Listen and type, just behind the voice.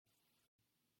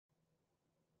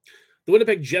The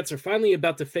Winnipeg Jets are finally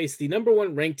about to face the number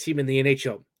one ranked team in the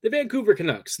NHL, the Vancouver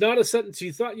Canucks. Not a sentence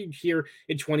you thought you'd hear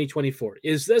in 2024.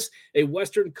 Is this a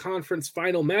Western Conference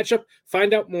final matchup?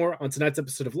 Find out more on tonight's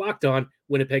episode of Locked On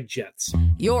Winnipeg Jets.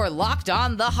 You're Locked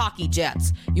On the Hockey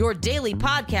Jets, your daily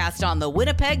podcast on the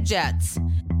Winnipeg Jets.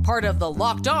 Part of the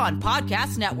Locked On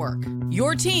Podcast Network,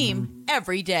 your team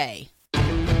every day.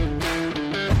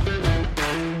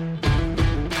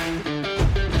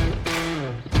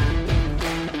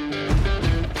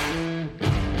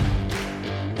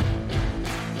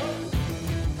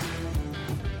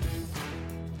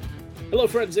 Hello,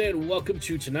 friends, and welcome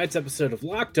to tonight's episode of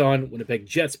Locked On Winnipeg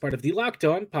Jets, part of the Locked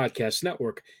On Podcast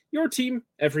Network, your team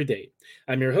every day.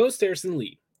 I'm your host, Harrison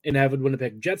Lee, an avid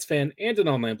Winnipeg Jets fan and an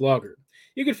online blogger.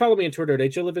 You can follow me on Twitter at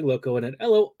HLivingLoco and at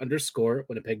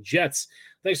LO_Winnipeg Jets.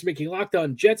 Thanks for making Locked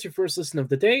On Jets your first listen of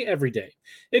the day every day.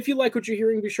 If you like what you're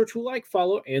hearing, be sure to like,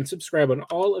 follow, and subscribe on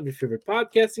all of your favorite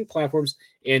podcasting platforms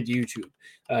and YouTube.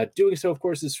 Doing so, of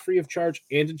course, is free of charge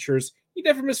and ensures you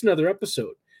never miss another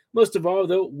episode. Most of all,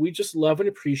 though, we just love and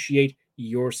appreciate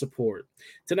your support.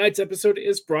 Tonight's episode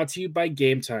is brought to you by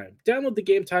Game Time. Download the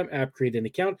Game Time app, create an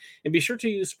account, and be sure to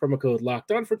use promo code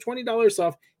LOCKEDON for $20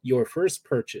 off your first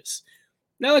purchase.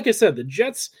 Now, like I said, the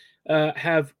Jets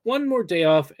have one more day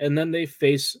off, and then they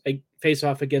face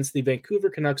off against the Vancouver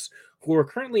Canucks, who are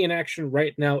currently in action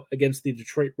right now against the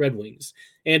Detroit Red Wings.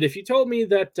 And if you told me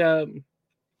that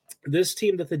this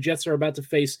team that the Jets are about to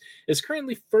face is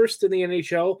currently first in the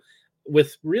NHL,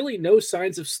 with really no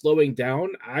signs of slowing down,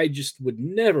 I just would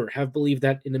never have believed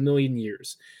that in a million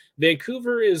years.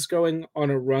 Vancouver is going on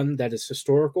a run that is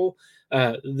historical.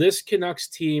 This Canucks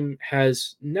team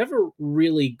has never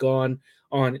really gone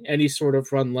on any sort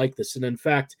of run like this. And in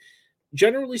fact,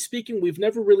 generally speaking, we've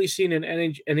never really seen an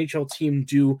NHL team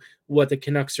do what the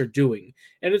Canucks are doing.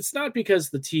 And it's not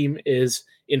because the team is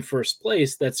in first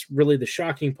place. That's really the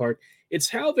shocking part. It's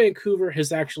how Vancouver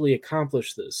has actually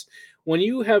accomplished this. When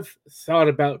you have thought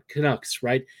about Canucks,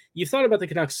 right? You thought about the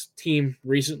Canucks team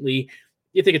recently.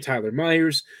 You think of Tyler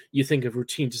Myers. You think of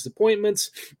routine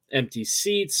disappointments, empty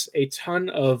seats, a ton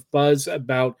of buzz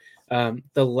about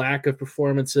the lack of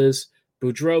performances,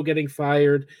 Boudreau getting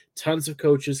fired, tons of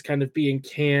coaches kind of being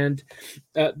canned.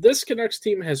 This Canucks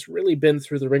team has really been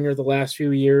through the ringer the last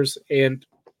few years. And,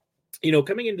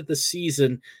 coming into the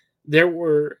season, there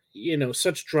were,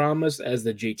 such dramas as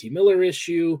the JT Miller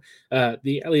issue,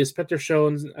 the Elias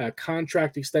Pettersson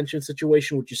contract extension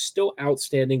situation, which is still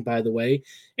outstanding, by the way.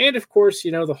 And, of course,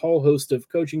 the whole host of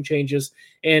coaching changes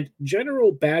and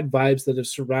general bad vibes that have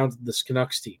surrounded this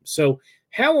Canucks team. So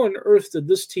how on earth did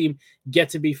this team get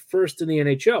to be first in the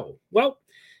NHL? Well,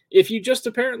 if you just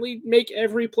apparently make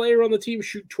every player on the team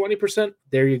shoot 20%,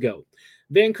 there you go.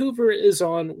 Vancouver is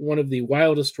on one of the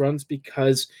wildest runs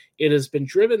because it has been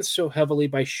driven so heavily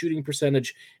by shooting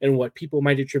percentage and what people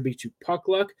might attribute to puck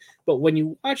luck. But when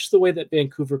you watch the way that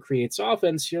Vancouver creates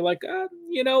offense, you're like,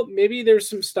 maybe there's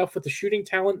some stuff with the shooting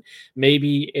talent.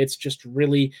 Maybe it's just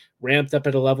really ramped up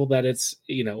at a level that it's,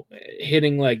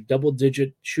 hitting like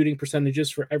double-digit shooting percentages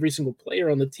for every single player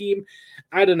on the team.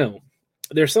 I don't know.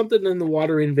 There's something in the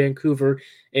water in Vancouver,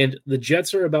 and the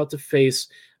Jets are about to face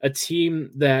a team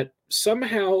that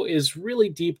somehow is really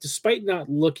deep despite not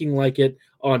looking like it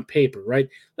on paper, right?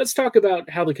 Let's talk about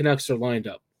how the Canucks are lined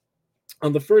up.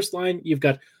 On the first line, you've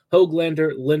got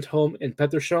Höglander, Lindholm, and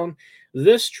Pettersson.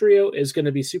 This trio is going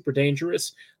to be super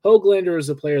dangerous. Höglander is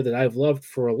a player that I've loved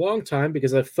for a long time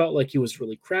because I felt like he was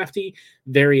really crafty,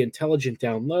 very intelligent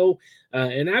down low,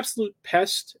 an absolute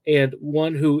pest, and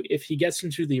one who, if he gets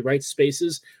into the right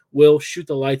spaces, will shoot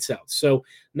the lights out. So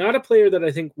not a player that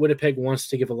I think Winnipeg wants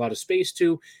to give a lot of space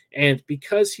to, and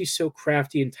because he's so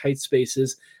crafty in tight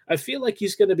spaces, I feel like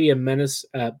he's going to be a menace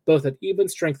both at even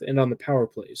strength and on the power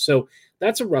play. So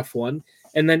that's a rough one.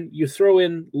 And then you throw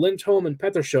in Lindholm and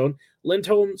Pettersson.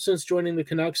 Lindholm, since joining the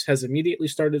Canucks, has immediately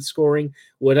started scoring.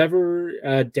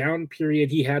 Whatever down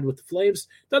period he had with the Flames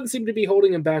doesn't seem to be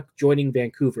holding him back joining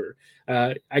Vancouver.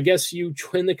 I guess you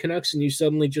join the Canucks and you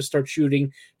suddenly just start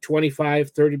shooting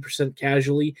 25, 30%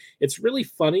 casually. It's really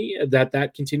funny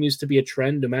that continues to be a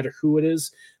trend no matter who it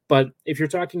is. But if you're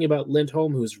talking about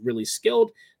Lindholm, who's really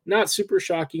skilled, not super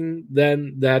shocking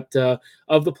then that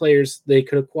of the players they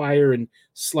could acquire and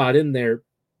slot in there,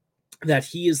 that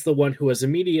he is the one who has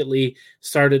immediately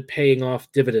started paying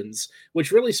off dividends,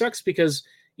 which really sucks because,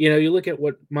 you look at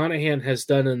what Monahan has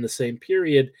done in the same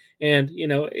period, and,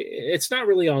 it's not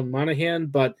really on Monahan,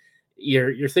 but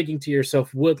you're thinking to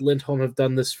yourself, would Lindholm have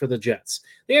done this for the Jets?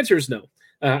 The answer is no.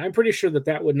 I'm pretty sure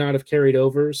that would not have carried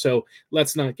over, so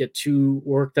let's not get too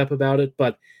worked up about it,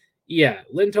 but Yeah,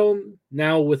 Lindholm,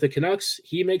 now with the Canucks,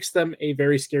 he makes them a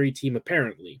very scary team,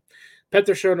 apparently.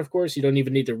 Pettersson, of course, you don't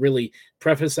even need to really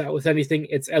preface that with anything.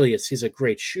 It's Elias. He's a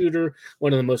great shooter,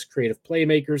 one of the most creative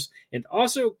playmakers, and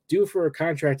also due for a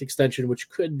contract extension, which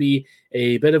could be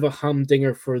a bit of a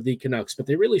humdinger for the Canucks, but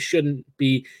they really shouldn't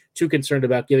be too concerned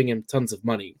about giving him tons of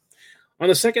money. On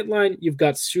the second line, you've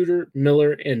got Suter,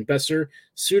 Miller, and Besser.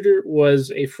 Suter was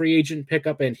a free agent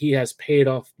pickup, and he has paid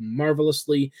off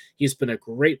marvelously. He's been a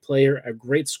great player, a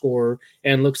great scorer,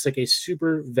 and looks like a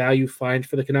super value find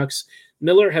for the Canucks.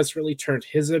 Miller has really turned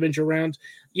his image around.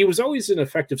 He was always an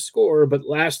effective scorer, but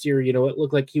last year, it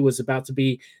looked like he was about to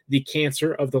be the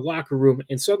cancer of the locker room,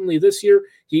 and suddenly this year,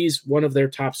 he's one of their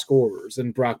top scorers.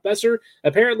 And Brock Besser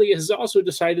apparently has also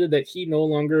decided that he no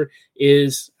longer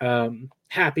is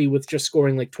happy with just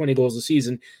scoring like 20 goals a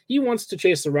season. He wants to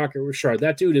chase the Rocket Richard.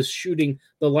 That dude is shooting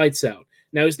the lights out.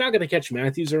 Now, he's not going to catch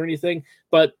Matthews or anything,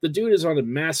 but the dude is on a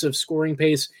massive scoring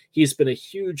pace. He's been a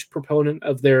huge proponent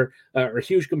of their, or a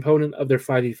huge component of their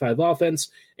 5v5 offense,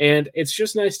 and it's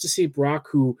just nice to see Brock,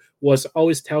 who was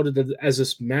always touted as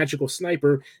this magical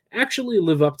sniper, actually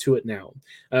live up to it now.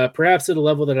 Perhaps at a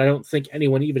level that I don't think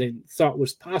anyone even thought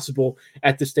was possible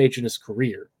at this stage in his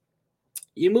career.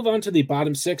 You move on to the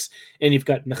bottom six, and you've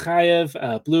got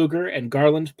Mikheyev, Bluger, and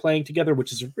Garland playing together,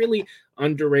 which is a really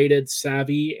underrated,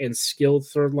 savvy, and skilled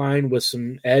third line with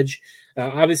some edge.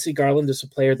 Obviously, Garland is a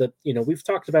player that we've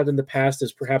talked about in the past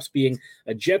as perhaps being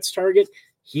a Jets target.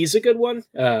 He's a good one.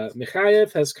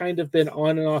 Mikheyev has kind of been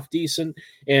on and off decent,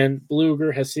 and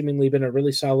Bluger has seemingly been a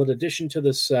really solid addition to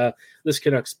this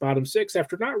Canucks bottom six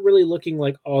after not really looking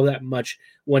like all that much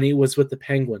when he was with the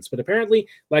Penguins. But apparently,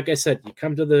 like I said, you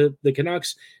come to the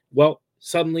Canucks, well,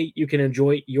 suddenly you can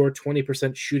enjoy your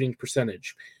 20% shooting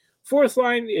percentage. Fourth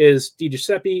line is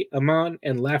DiGiuseppe, Aman,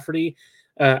 and Lafferty.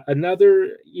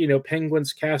 Another,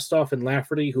 Penguins cast off in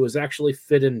Lafferty, who has actually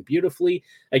fit in beautifully.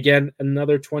 Again,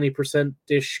 another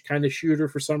 20%-ish kind of shooter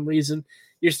for some reason.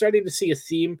 You're starting to see a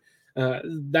theme.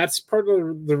 That's part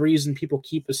of the reason people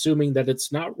keep assuming that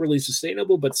it's not really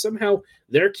sustainable, but somehow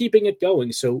they're keeping it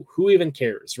going. So who even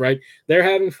cares, right? They're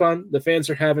having fun. The fans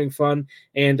are having fun.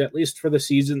 And at least for the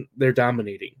season, they're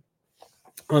dominating.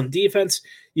 On defense,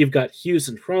 you've got Hughes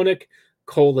and Hronik,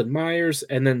 Cole and Myers,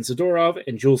 and then Zadorov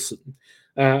and Juleson.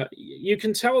 You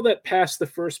can tell that past the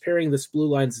first pairing, this blue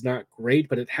line's not great,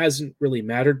 but it hasn't really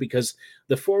mattered because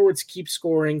the forwards keep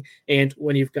scoring. And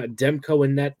when you've got Demko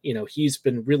in net, he's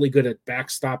been really good at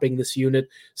backstopping this unit.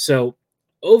 So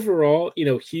overall,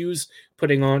 Hughes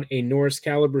putting on a Norris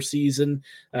caliber season.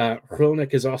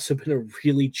 Hronik has also been a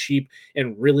really cheap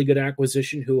and really good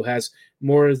acquisition who has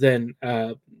more than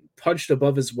punched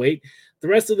above his weight. The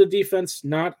rest of the defense,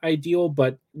 not ideal,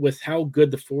 but with how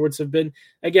good the forwards have been,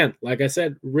 again, like I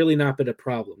said, really not been a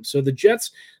problem. So the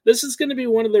Jets, this is going to be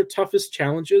one of their toughest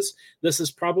challenges. This is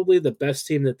probably the best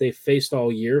team that they've faced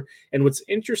all year. And what's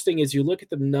interesting is you look at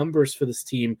the numbers for this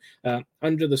team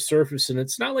under the surface, and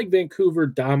it's not like Vancouver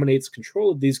dominates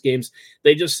control of these games.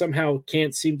 They just somehow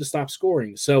can't seem to stop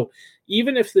scoring. So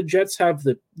even if the Jets have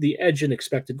the edge in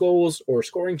expected goals or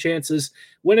scoring chances,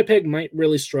 Winnipeg might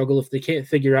really struggle if they can't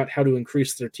figure out how to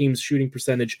increase their team's shooting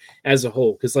percentage as a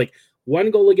whole. Because,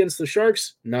 one goal against the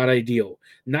Sharks, not ideal.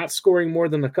 Not scoring more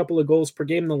than a couple of goals per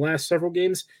game in the last several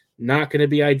games, not going to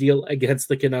be ideal against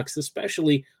the Canucks,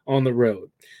 especially on the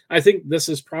road. I think this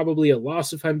is probably a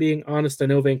loss, if I'm being honest. I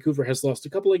know Vancouver has lost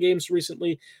a couple of games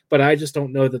recently, but I just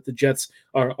don't know that the Jets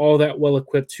are all that well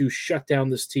equipped to shut down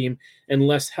this team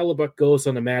unless Hellebuck goes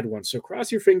on a mad one. So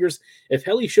cross your fingers. If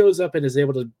Helly shows up and is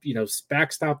able to,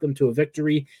 backstop them to a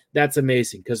victory, that's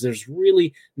amazing, because there's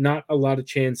really not a lot of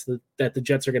chance that the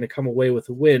Jets are going to come away with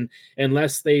a win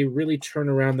unless they really turn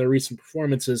around their recent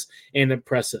performances and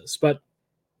impress us. But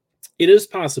it is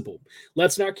possible.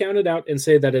 Let's not count it out and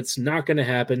say that it's not going to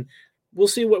happen. We'll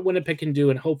see what Winnipeg can do,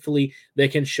 and hopefully they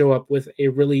can show up with a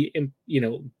really,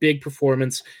 big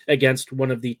performance against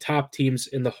one of the top teams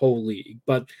in the whole league.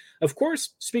 But of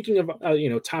course, speaking of,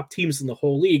 top teams in the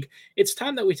whole league, it's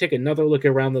time that we take another look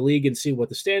around the league and see what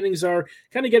the standings are,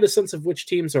 kind of get a sense of which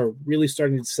teams are really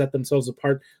starting to set themselves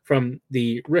apart from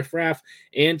the riffraff,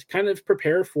 and kind of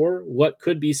prepare for what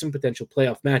could be some potential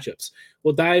playoff matchups.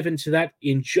 We'll dive into that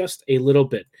in just a little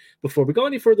bit. Before we go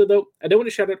any further, though, I do want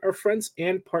to shout out our friends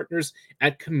and partners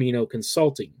at Camino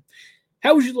Consulting.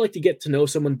 How would you like to get to know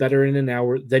someone better in an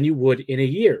hour than you would in a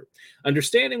year?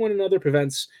 Understanding one another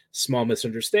prevents small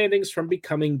misunderstandings from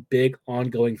becoming big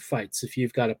ongoing fights. If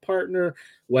you've got a partner,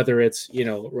 whether it's,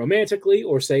 romantically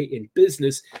or say in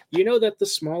business, you know that the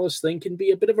smallest thing can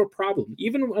be a bit of a problem,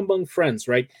 even among friends,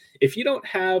 right? If you don't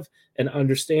have an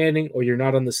understanding or you're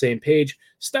not on the same page,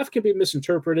 stuff can be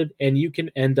misinterpreted and you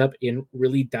can end up in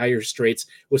really dire straits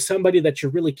with somebody that you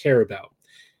really care about.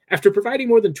 After providing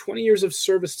more than 20 years of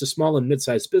service to small and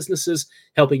mid-sized businesses,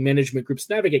 helping management groups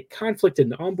navigate conflict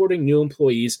and onboarding new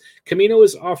employees, Camino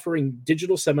is offering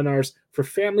digital seminars for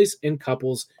families and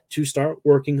couples to start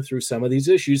working through some of these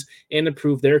issues and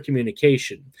improve their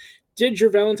communication. Did your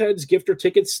Valentine's gift or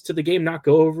tickets to the game not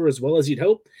go over as well as you'd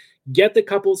hope? Get the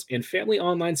couples and family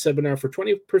online seminar for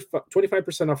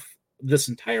 25% off this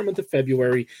entire month of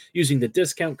February using the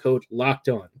discount code Locked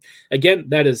On. Again,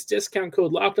 that is discount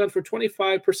code Locked On for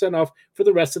 25% off for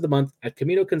the rest of the month at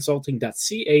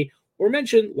CaminoConsulting.ca, or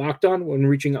mention Locked On when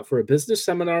reaching out for a business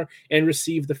seminar and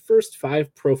receive the first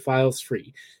 5 profiles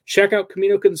free. Check out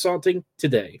Camino Consulting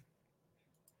today.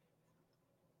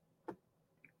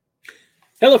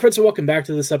 Hello, friends, and welcome back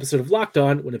to this episode of Locked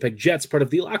On Winnipeg Jets, part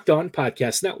of the Locked On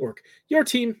Podcast Network, your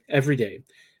team every day.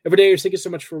 Every day, thank you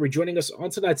so much for rejoining us on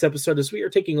tonight's episode as we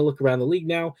are taking a look around the league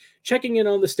now, checking in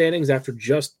on the standings after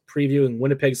just previewing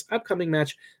Winnipeg's upcoming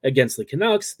match against the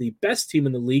Canucks, the best team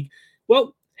in the league.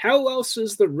 Well, how else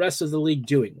is the rest of the league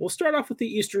doing? We'll start off with the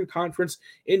Eastern Conference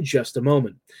in just a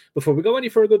moment. Before we go any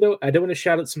further, though, I do want to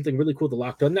shout out something really cool the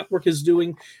Locked On Network is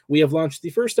doing. We have launched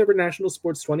the first ever national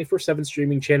sports 24/7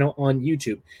 streaming channel on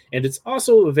YouTube, and it's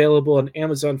also available on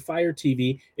Amazon Fire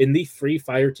TV in the free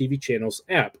Fire TV Channels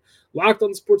app. Locked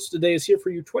On Sports Today is here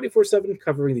for you 24/7,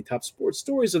 covering the top sports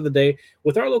stories of the day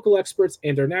with our local experts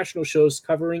and our national shows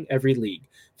covering every league.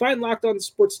 Find Locked On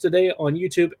Sports Today on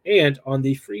YouTube and on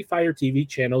the free Fire TV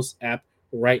Channels app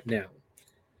right now.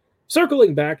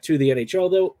 Circling back to the NHL,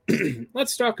 though,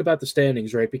 let's talk about the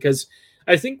standings, right? Because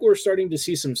I think we're starting to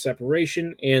see some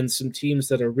separation and some teams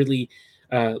that are really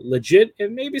legit,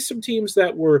 and maybe some teams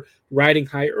that were riding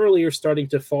high earlier starting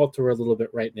to falter a little bit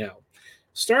right now.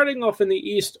 Starting off in the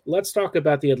East, let's talk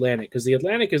about the Atlantic, because the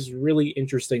Atlantic is really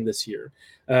interesting this year.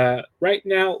 Right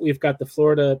now, we've got the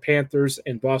Florida Panthers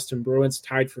and Boston Bruins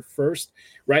tied for first.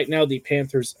 Right now, the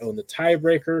Panthers own the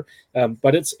tiebreaker,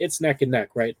 but it's neck and neck,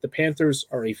 right? The Panthers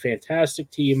are a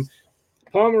fantastic team.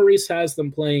 Paul Maurice has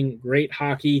them playing great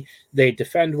hockey. They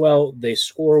defend well. They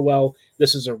score well.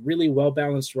 This is a really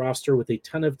well-balanced roster with a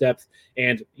ton of depth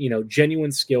and,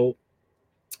 genuine skill.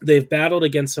 They've battled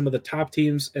against some of the top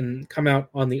teams and come out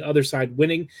on the other side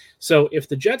winning. So if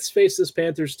the Jets face this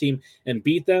Panthers team and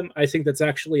beat them, I think that's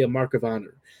actually a mark of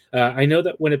honor. I know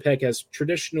that Winnipeg has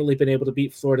traditionally been able to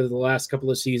beat Florida the last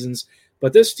couple of seasons,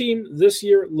 but this team this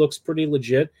year looks pretty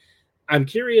legit. I'm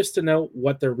curious to know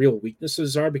what their real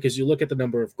weaknesses are, because you look at the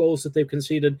number of goals that they've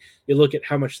conceded, you look at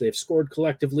how much they've scored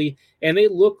collectively, and they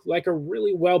look like a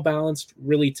really well-balanced,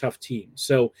 really tough team.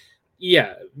 So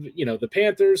yeah, the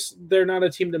Panthers, they're not a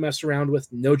team to mess around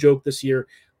with. No joke this year.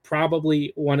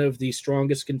 Probably one of the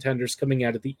strongest contenders coming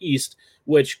out of the East,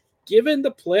 which, given the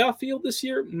playoff field this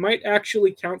year, might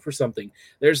actually count for something.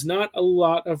 There's not a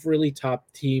lot of really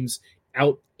top teams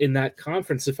out in that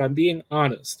conference, if I'm being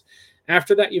honest.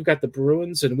 After that, you've got the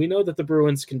Bruins, and we know that the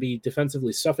Bruins can be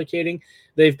defensively suffocating.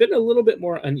 They've been a little bit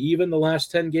more uneven the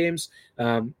last 10 games,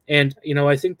 and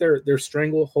I think their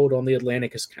stranglehold on the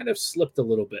Atlantic has kind of slipped a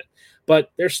little bit.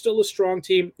 But they're still a strong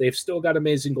team. They've still got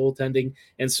amazing goaltending,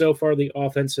 and so far the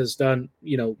offense has done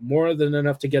more than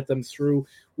enough to get them through,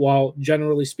 while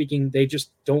generally speaking, they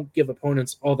just don't give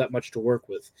opponents all that much to work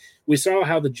with. We saw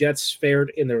how the Jets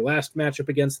fared in their last matchup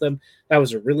against them. That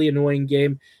was a really annoying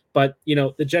game. But,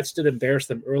 the Jets did embarrass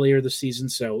them earlier this season,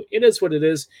 so it is what it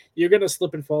is. You're going to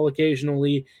slip and fall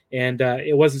occasionally, and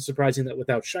it wasn't surprising that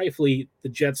without Scheifele, the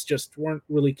Jets just weren't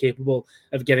really capable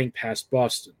of getting past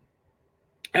Boston.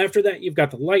 After that, you've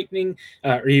got the Lightning,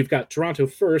 or you've got Toronto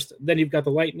first, then you've got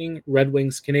the Lightning, Red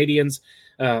Wings, Canadiens,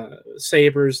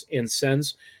 Sabres, and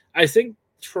Sens. I think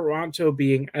Toronto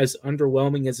being as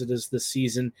underwhelming as it is this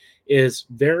season is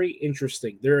very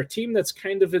interesting. They're a team that's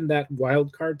kind of in that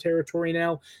wild card territory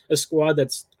now, a squad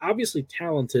that's obviously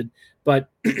talented, but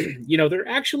they're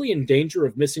actually in danger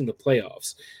of missing the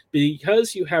playoffs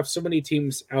because you have so many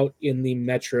teams out in the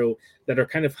Metro that are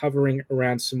kind of hovering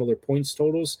around similar points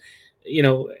totals.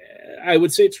 I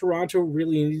would say Toronto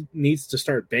really needs to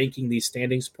start banking these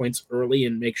standings points early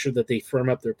and make sure that they firm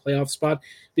up their playoff spot,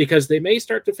 because they may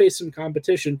start to face some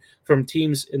competition from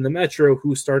teams in the Metro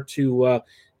who start to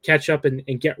catch up and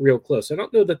get real close. I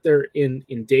don't know that they're in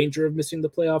danger of missing the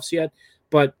playoffs yet,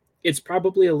 but it's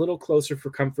probably a little closer for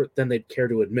comfort than they'd care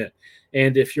to admit.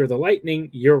 And if you're the Lightning,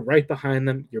 you're right behind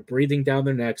them. You're breathing down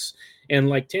their necks. And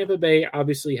like Tampa Bay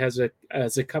obviously has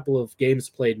a couple of games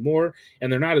played more,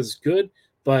 and they're not as good.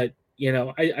 But,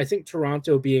 I think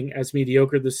Toronto being as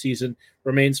mediocre this season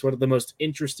remains one of the most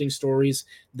interesting stories.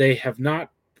 They have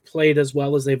not played as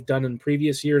well as they've done in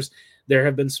previous years. There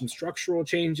have been some structural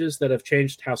changes that have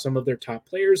changed how some of their top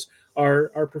players are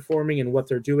performing and what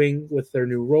they're doing with their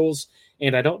new roles.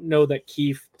 And I don't know that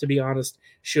Keefe, to be honest,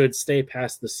 should stay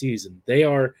past the season. They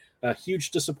are a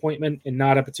huge disappointment and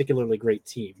not a particularly great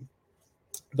team.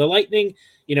 The Lightning,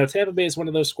 Tampa Bay is one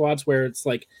of those squads where it's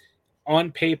like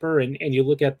on paper and you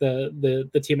look at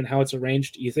the team and how it's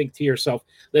arranged, you think to yourself,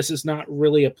 this is not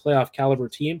really a playoff caliber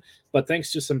team. But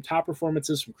thanks to some top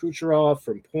performances from Kucherov,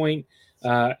 from Point,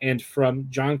 and from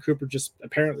John Cooper just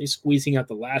apparently squeezing out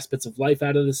the last bits of life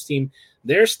out of this team,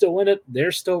 they're still in it.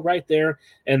 They're still right there,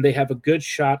 and they have a good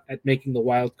shot at making the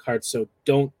wild card, so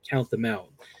don't count them out.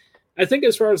 I think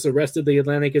as far as the rest of the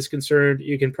Atlantic is concerned,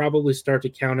 you can probably start to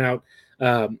count out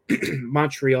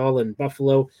Montreal and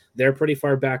Buffalo. They're pretty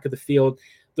far back of the field.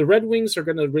 The Red Wings are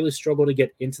going to really struggle to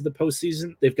get into the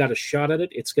postseason. They've got a shot at it.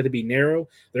 It's going to be narrow.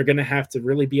 They're going to have to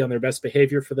really be on their best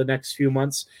behavior for the next few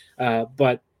months,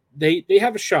 but they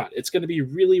have a shot. It's going to be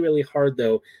really, really hard,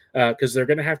 though, because they're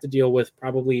going to have to deal with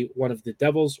probably one of the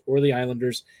Devils or the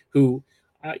Islanders who,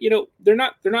 they're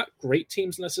not great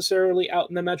teams necessarily out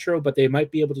in the Metro, but they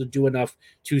might be able to do enough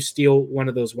to steal one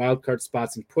of those wild card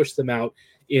spots and push them out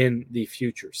in the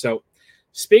future. So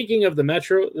speaking of the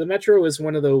Metro is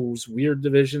one of those weird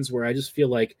divisions where I just feel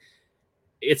like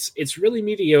it's really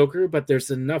mediocre, but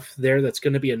there's enough there that's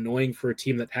going to be annoying for a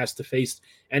team that has to face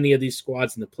any of these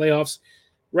squads in the playoffs.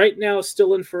 Right now,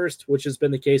 still in first, which has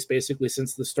been the case basically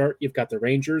since the start, you've got the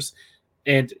Rangers.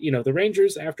 And, the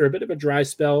Rangers, after a bit of a dry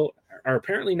spell, are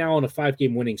apparently now on a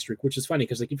 5-game winning streak, which is funny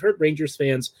because, you've heard Rangers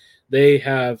fans, they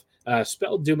have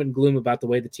spelled doom and gloom about the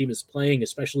way the team is playing,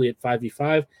 especially at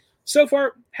 5v5. So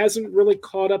far, hasn't really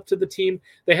caught up to the team.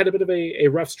 They had a bit of a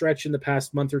rough stretch in the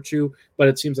past month or two, but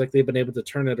it seems like they've been able to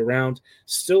turn it around.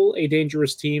 Still a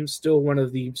dangerous team, still one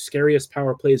of the scariest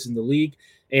power plays in the league.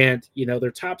 And,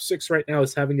 their top 6 right now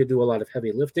is having to do a lot of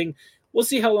heavy lifting. We'll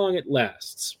see how long it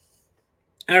lasts.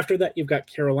 After that, you've got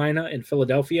Carolina and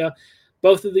Philadelphia.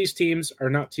 Both of these teams are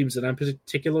not teams that I'm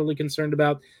particularly concerned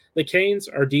about. The Canes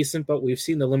are decent, but we've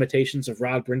seen the limitations of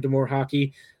Rod Brind'Amour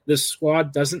hockey. This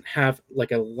squad doesn't have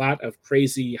a lot of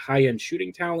crazy high-end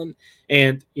shooting talent.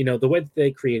 And, the way that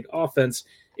they create offense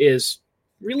is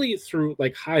really through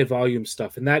high volume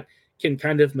stuff. And that can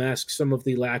kind of mask some of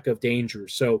the lack of danger.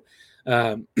 So,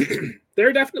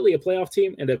 they're definitely a playoff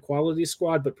team and a quality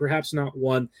squad, but perhaps not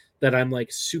one that I'm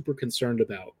super concerned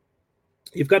about.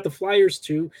 You've got the Flyers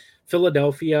too.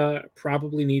 Philadelphia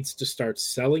probably needs to start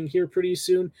selling here pretty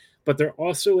soon, but they're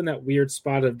also in that weird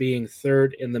spot of being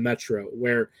third in the Metro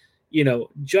where,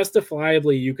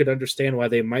 justifiably you could understand why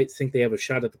they might think they have a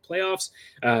shot at the playoffs,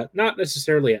 not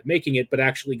necessarily at making it, but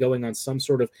actually going on some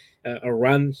sort of a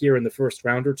run here in the first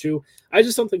round or two. I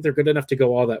just don't think they're good enough to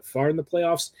go all that far in the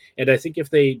playoffs. And I think if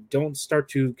they don't start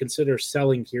to consider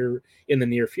selling here in the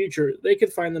near future, they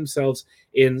could find themselves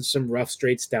in some rough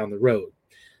straits down the road.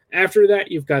 After that,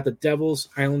 you've got the Devils,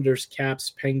 Islanders,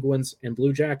 Caps, Penguins, and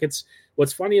Blue Jackets.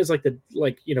 What's funny is from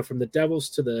the Devils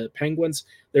to the Penguins,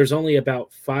 there's only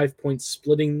about 5 points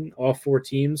splitting all 4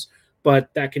 teams,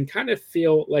 but that can kind of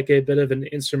feel like a bit of an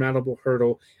insurmountable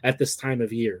hurdle at this time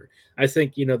of year. I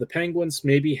think, the Penguins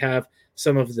maybe have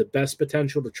some of the best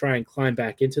potential to try and climb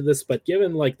back into this, but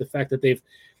given the fact that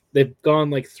they've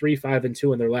gone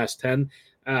 3-5-2 in their last 10,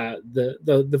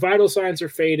 the vital signs are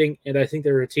fading, and I think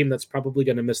they're a team that's probably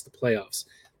going to miss the playoffs.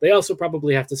 They also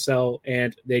probably have to sell,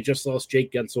 and they just lost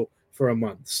Jake Gensel for a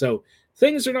month. So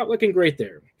things are not looking great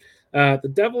there.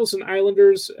 The Devils and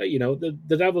Islanders,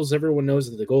 the Devils, everyone knows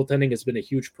that the goaltending has been a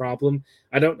huge problem.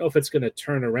 I don't know if it's going to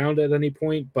turn around at any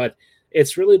point, but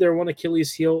it's really their one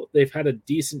Achilles heel. They've had a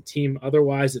decent team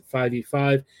otherwise at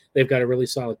 5v5. They've got a really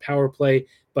solid power play,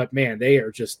 but man, they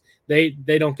are just they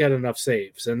don't get enough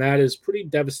saves, and that is pretty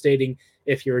devastating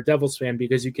if you're a Devils fan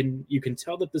because you can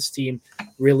tell that this team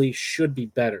really should be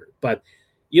better. But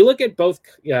you look at both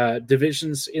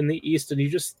divisions in the East, and you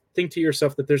just think to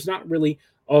yourself that there's not really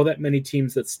all that many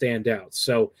teams that stand out.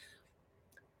 So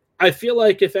I feel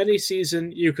like if any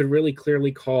season you could really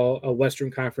clearly call a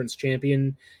Western Conference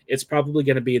champion, it's probably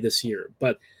going to be this year.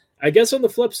 But I guess on the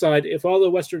flip side, if all the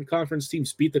Western Conference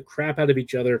teams beat the crap out of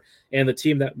each other and the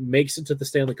team that makes it to the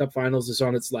Stanley Cup Finals is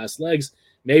on its last legs,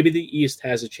 maybe the East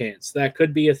has a chance. That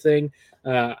could be a thing.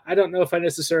 I don't know if I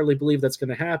necessarily believe that's going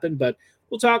to happen, but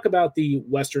We'll talk about the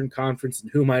Western Conference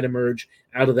and who might emerge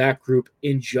out of that group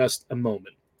in just a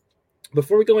moment.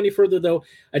 Before we go any further, though,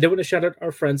 I do want to shout out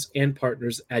our friends and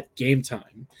partners at Game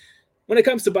Time. When it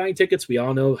comes to buying tickets, we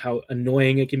all know how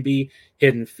annoying it can be.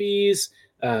 Hidden fees.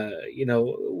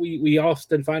 We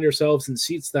often find ourselves in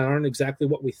seats that aren't exactly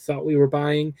what we thought we were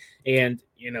buying, and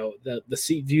the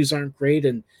seat views aren't great,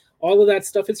 and all of that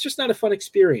stuff. It's just not a fun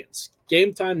experience.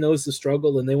 Game Time knows the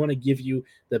struggle, and they want to give you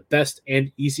the best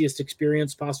and easiest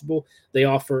experience possible. They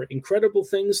offer incredible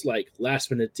things like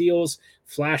last-minute deals,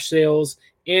 flash sales,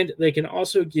 and they can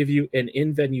also give you an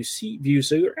in-venue seat view,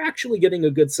 so you're actually getting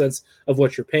a good sense of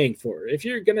what you're paying for. If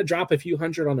you're going to drop a few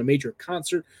hundred on a major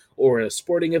concert or a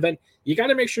sporting event, you got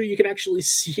to make sure you can actually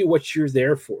see what you're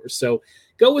there for. So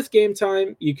go with Game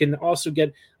Time. You can also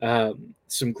get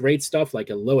some great stuff like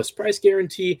a lowest price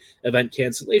guarantee, event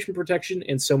cancellation protection,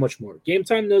 and so much more. Game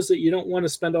Time knows that you don't want to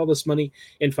spend all this money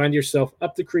and find yourself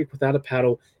up the creek without a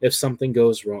paddle if something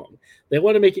goes wrong. They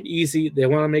want to make it easy, they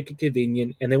want to make it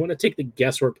convenient, and they want to take the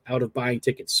guesswork out of buying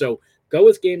tickets. So go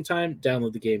with Game Time,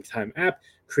 download the Game Time app,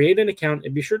 create an account,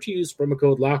 and be sure to use promo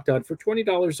code LOCKEDON for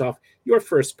 $20 off your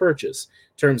first purchase.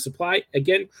 Terms apply.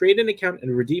 Again, create an account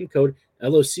and redeem code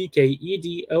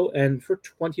LOCKEDON for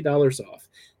 $20 off.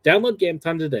 Download Game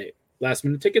Time today. Last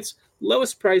minute tickets,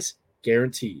 lowest price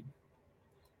guaranteed.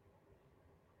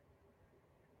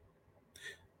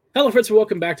 Hello, friends, and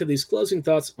welcome back to these closing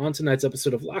thoughts on tonight's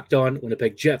episode of Locked On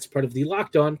Winnipeg Jets, part of the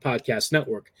Locked On Podcast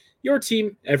Network. Your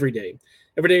team every day.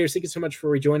 Every day, thank you so much for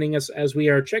rejoining us as we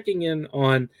are checking in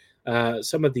on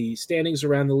some of the standings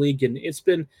around the league. And it's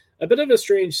been a bit of a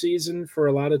strange season for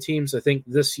a lot of teams. I think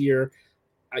this year,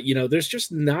 there's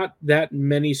just not that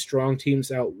many strong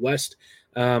teams out west.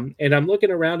 And I'm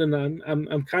looking around and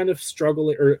I'm kind of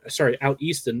struggling, out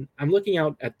east, and I'm looking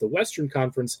out at the Western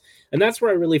Conference, and that's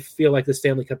where I really feel like the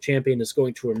Stanley Cup champion is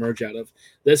going to emerge out of.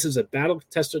 This is a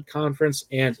battle-tested conference,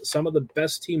 and some of the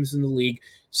best teams in the league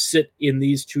sit in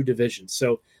these two divisions.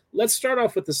 So let's start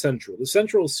off with the Central. The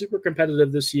Central is super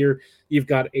competitive this year. You've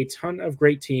got a ton of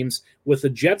great teams, with the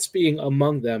Jets being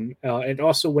among them, and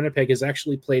also Winnipeg has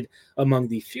actually played among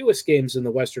the fewest games in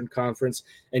the Western Conference,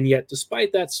 and yet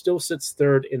despite that still sits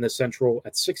third in the Central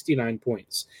at 69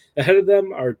 points. Ahead of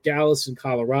them are Dallas and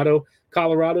Colorado.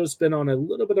 Colorado's been on a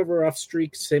little bit of a rough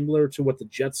streak, similar to what the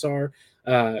Jets are,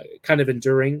 kind of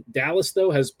enduring. Dallas,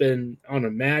 though, has been on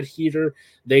a mad heater.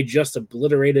 They just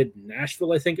obliterated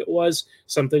Nashville, I think it was,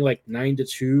 something like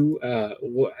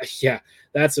 9-2. Yeah,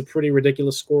 that's a pretty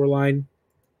ridiculous scoreline.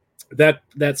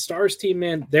 That Stars team,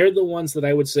 man, they're the ones that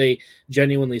I would say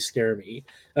genuinely scare me.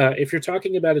 If you're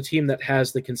talking about a team that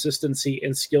has the consistency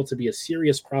and skill to be a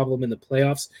serious problem in the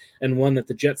playoffs, and one that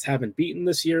the Jets haven't beaten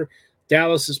this year,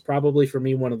 Dallas is probably, for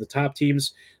me, one of the top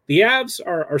teams. The Avs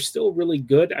are still really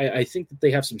good. I think that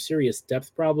they have some serious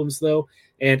depth problems, though.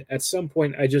 And at some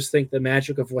point, I just think the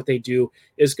magic of what they do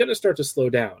is going to start to slow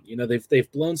down.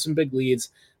 They've blown some big leads.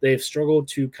 They've struggled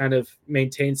to kind of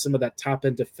maintain some of that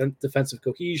top-end defensive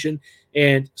cohesion.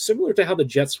 And similar to how the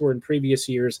Jets were in previous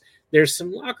years, there's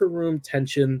some locker room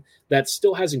tension that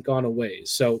still hasn't gone away.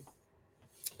 So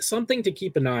something to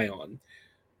keep an eye on.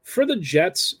 For the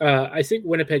Jets, I think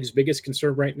Winnipeg's biggest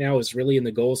concern right now is really in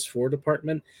the goals for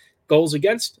department. Goals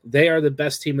against, they are the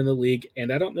best team in the league,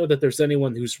 and I don't know that there's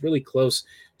anyone who's really close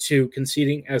to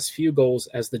conceding as few goals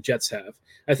as the Jets have.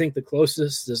 I think the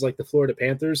closest is like the Florida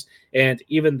Panthers, and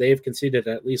even they've conceded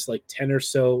at least like 10 or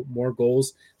so more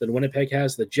goals than Winnipeg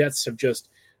has. The Jets have just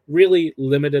really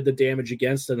limited the damage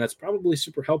against, and that's probably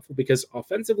super helpful because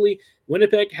offensively,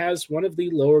 Winnipeg has one of the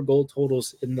lower goal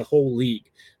totals in the whole league.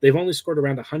 They've only scored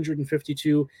around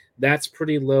 152. That's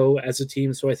pretty low as a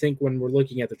team. So I think when we're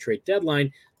looking at the trade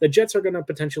deadline, the Jets are going to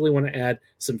potentially want to add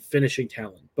some finishing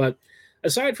talent. But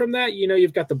aside from that,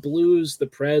 you've got the Blues, the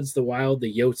Preds, the Wild,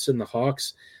 the Yotes, and the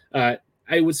Hawks.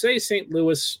 I would say St.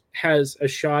 Louis has a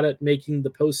shot at making the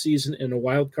postseason in a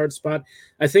wild card spot.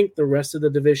 I think the rest of the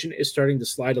division is starting to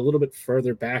slide a little bit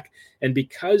further back. And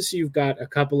because you've got a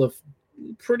couple of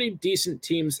pretty decent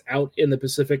teams out in the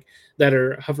Pacific that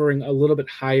are hovering a little bit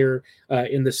higher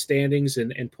in the standings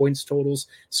and points totals,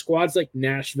 squads like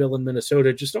Nashville and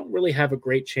Minnesota just don't really have a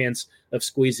great chance of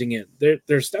squeezing in.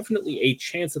 There's definitely a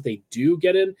chance that they do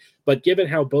get in, but given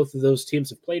how both of those teams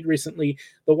have played recently,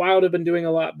 the Wild have been doing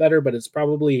a lot better, but it's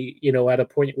probably, at a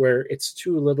point where it's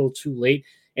too little too late,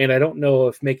 and I don't know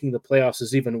if making the playoffs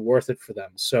is even worth it for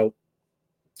them. So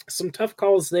some tough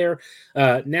calls there.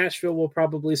 Nashville will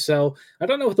probably sell. I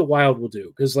don't know what the Wild will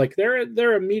do because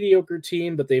they're a mediocre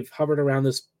team, but they've hovered around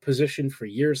this position for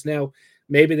years now.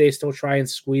 Maybe they still try and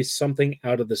squeeze something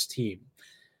out of this team.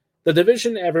 The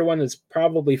division everyone is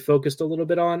probably focused a little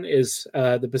bit on is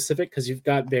the Pacific, because you've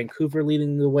got Vancouver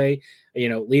leading the way,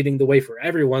 leading the way for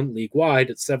everyone league-wide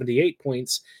at 78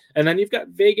 points. And then you've got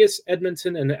Vegas,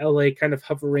 Edmonton, and LA kind of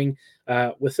hovering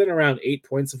within around 8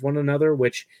 points of one another,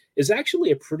 which is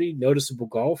actually a pretty noticeable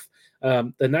gulf.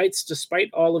 The Knights,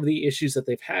 despite all of the issues that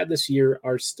they've had this year,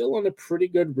 are still on a pretty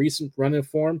good recent run of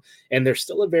form, and they're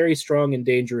still a very strong and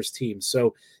dangerous team.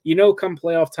 So, come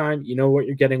playoff time, you know what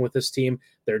you're getting with this team.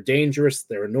 They're dangerous.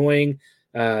 They're annoying.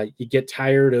 You get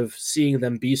tired of seeing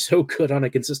them be so good on a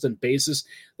consistent basis.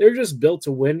 They're just built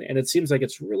to win, and it seems like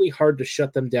it's really hard to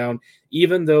shut them down,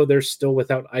 even though they're still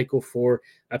without Eichel for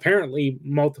apparently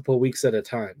multiple weeks at a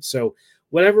time. So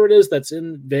whatever it is that's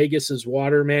in Vegas's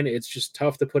water, man, it's just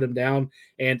tough to put them down,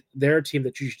 and they're a team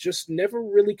that you just never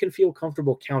really can feel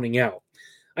comfortable counting out.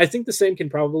 I think the same can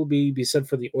probably be said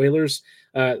for the Oilers.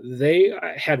 They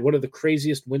had one of the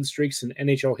craziest win streaks in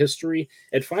NHL history.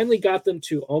 It finally got them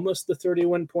to almost the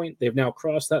 31 point. They've now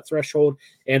crossed that threshold.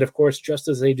 And of course, just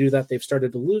as they do that, they've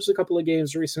started to lose a couple of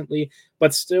games recently,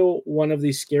 but still one of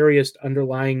the scariest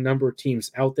underlying number teams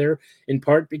out there, in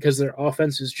part because their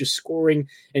offense is just scoring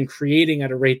and creating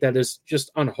at a rate that is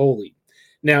just unholy.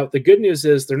 Now, the good news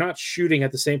is they're not shooting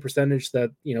at the same percentage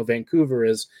that, Vancouver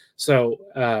is. So,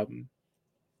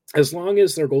 as long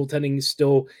as their goaltending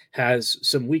still has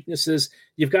some weaknesses,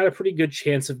 you've got a pretty good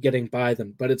chance of getting by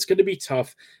them. But it's going to be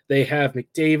tough. They have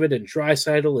McDavid and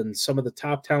Draisaitl and some of the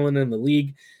top talent in the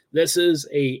league. This is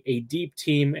a deep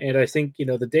team, and I think,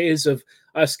 the days of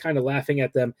us kind of laughing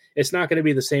at them, it's not going to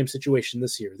be the same situation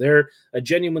this year. They're a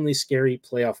genuinely scary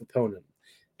playoff opponent.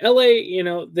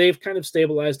 LA, they've kind of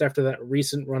stabilized after that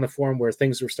recent run of form where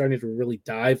things were starting to really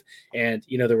dive. And,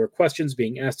 there were questions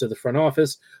being asked of the front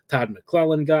office. Todd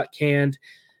McClellan got canned.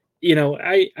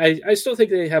 I still think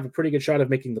they have a pretty good shot of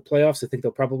making the playoffs. I think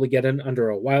they'll probably get in under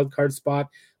a wild card spot.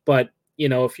 But,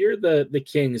 if you're the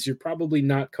Kings, you're probably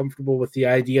not comfortable with the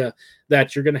idea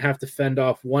that you're going to have to fend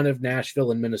off one of Nashville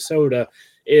and Minnesota,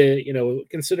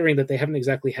 considering that they haven't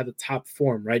exactly had the top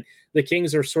form, right? The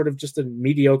Kings are sort of just a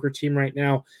mediocre team right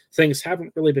now. Things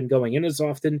haven't really been going in as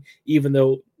often, even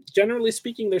though, generally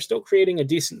speaking, they're still creating a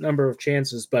decent number of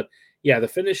chances. But, yeah, the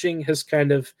finishing has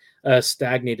kind of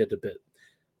stagnated a bit.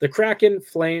 The Kraken,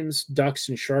 Flames, Ducks,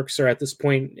 and Sharks are at this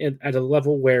point at a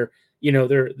level where,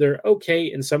 they're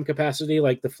okay in some capacity.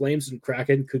 Like the Flames and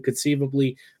Kraken could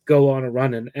conceivably go on a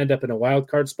run and end up in a wild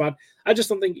card spot. I just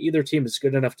don't think either team is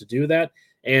good enough to do that.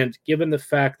 And given the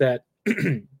fact that,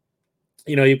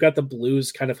 you've got the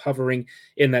Blues kind of hovering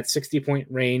in that 60-point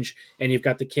range, and you've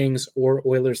got the Kings or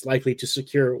Oilers likely to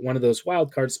secure one of those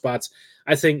wild card spots,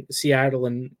 I think Seattle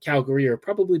and Calgary are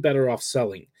probably better off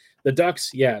selling. The Ducks,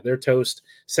 yeah, they're toast.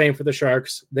 Same for the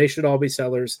Sharks. They should all be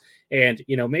sellers. And,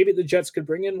 maybe the Jets could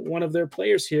bring in one of their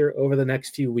players here over the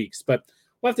next few weeks. But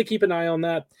we'll have to keep an eye on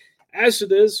that. As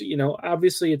it is,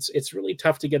 obviously it's really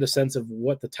tough to get a sense of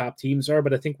what the top teams are.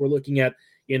 But I think we're looking at,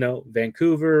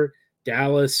 Vancouver,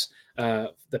 Dallas,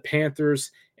 the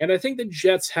Panthers. And I think the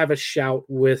Jets have a shout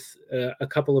with a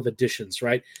couple of additions,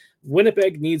 right?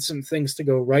 Winnipeg needs some things to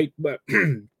go right,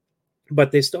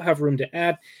 but they still have room to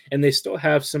add, and they still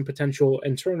have some potential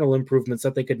internal improvements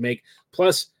that they could make.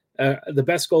 Plus, the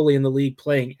best goalie in the league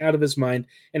playing out of his mind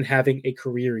and having a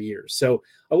career year. So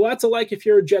a lot to like if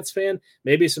you're a Jets fan.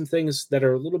 Maybe some things that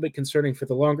are a little bit concerning for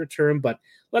the longer term, but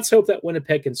let's hope that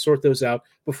Winnipeg can sort those out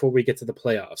before we get to the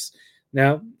playoffs.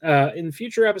 Now, in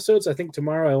future episodes, I think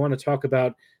tomorrow I want to talk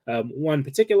about one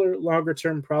particular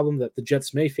longer-term problem that the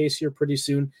Jets may face here pretty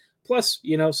soon. Plus,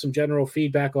 some general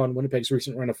feedback on Winnipeg's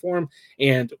recent run of form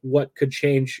and what could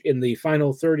change in the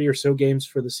final 30 or so games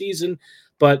for the season.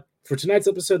 But for tonight's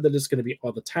episode, that is going to be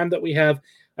all the time that we have.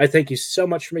 I thank you so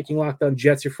much for making Locked On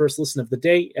Jets your first listen of the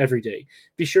day, every day.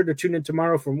 Be sure to tune in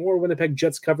tomorrow for more Winnipeg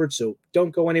Jets coverage, so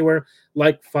don't go anywhere.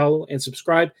 Like, follow, and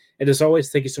subscribe. And as always,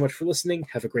 thank you so much for listening.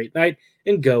 Have a great night,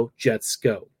 and go Jets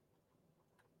go.